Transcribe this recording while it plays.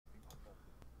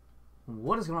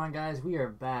What is going on, guys? We are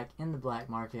back in the black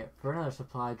market for another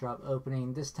supply drop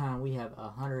opening. This time we have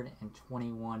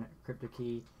 121 crypto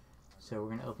key. So we're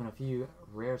going to open a few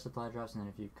rare supply drops and then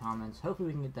a few commons. Hopefully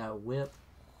we can get that whip,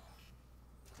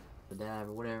 the dab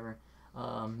or whatever.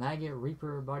 Maggot,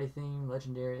 Reaper, body theme,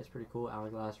 legendary, that's pretty cool.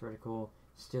 Hourglass, reticle,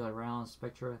 Steal Around,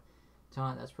 Spectra,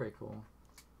 Taunt, that's pretty cool.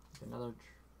 Another...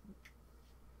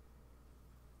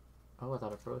 Oh, I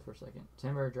thought it froze for a second.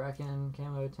 Timber, Draken,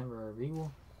 Camo, Timber,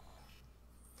 Weevil.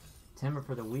 Timber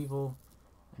for the Weevil,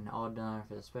 and all done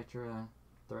for the Spectra,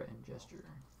 Threat and Gesture.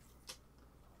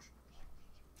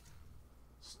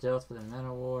 Stealth for the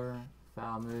Manowar,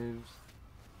 Foul Moves,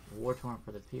 War Torn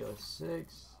for the PO6.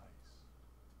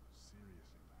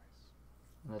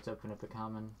 Let's open up a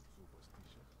common.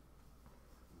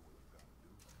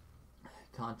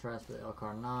 Contrast for the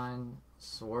LCAR9,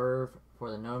 Swerve for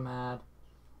the Nomad.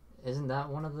 Isn't that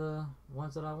one of the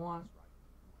ones that I want?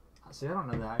 See, I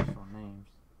don't know the actual names.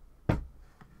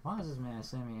 Why is this man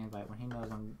sending me an invite when he knows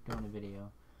I'm doing a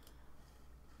video?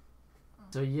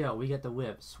 So yeah, we get the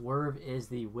whip. Swerve is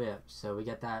the whip. So we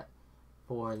get that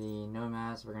for the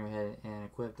Nomads. We're going to go ahead and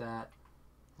equip that.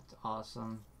 That's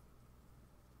awesome.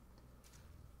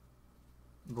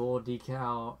 Bull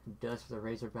decal, Dust for the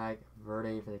Razorback,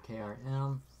 Verde for the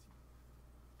KRM.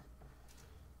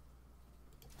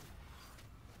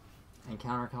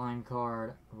 Encounter calling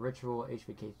card, Ritual,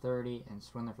 HVK 30, and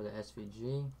Swindler for the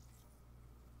SVG.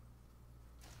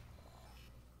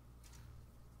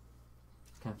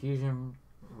 Confusion,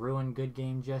 Ruin, Good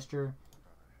Game Gesture.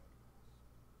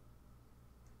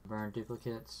 Burn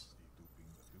duplicates.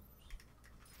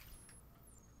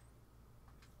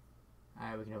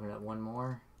 Alright, we can open up one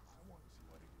more.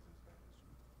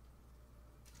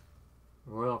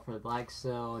 Royal for the Black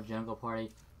Cell, Jungle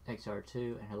Party,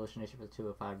 XR2, and Hallucination for the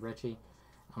 205 Richie.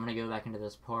 I'm going to go back into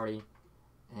this party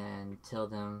and tell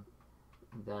them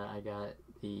that I got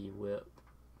the whip.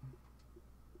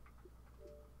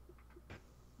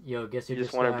 Yo, guess who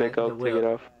just want to pick up, take it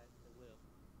off.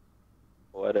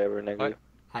 Whatever, nigga.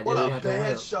 What a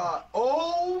bad shot!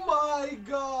 Oh my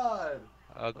god!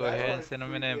 I'll go ahead and send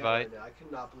him an invite. Right, I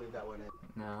cannot believe that went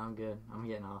in. No, I'm good. I'm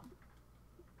getting off.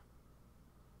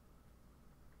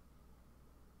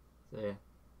 See ya.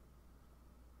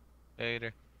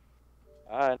 Later.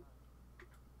 Alright.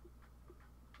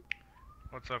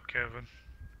 What's up, Kevin?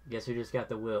 Guess who just got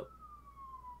the whip?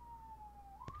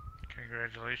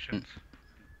 Congratulations.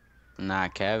 Nah,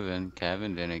 Kevin.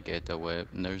 Kevin didn't get the whip.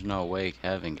 And there's no way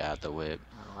Kevin got the whip.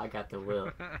 Oh, I got the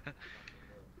whip.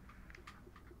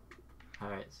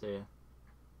 Alright, see ya.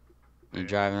 You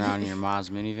driving around in your mom's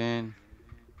minivan?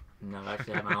 No, I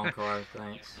actually have my own car,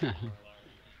 thanks.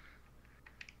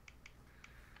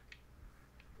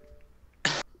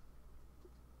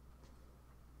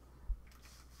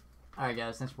 Alright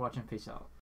guys, thanks for watching, peace out.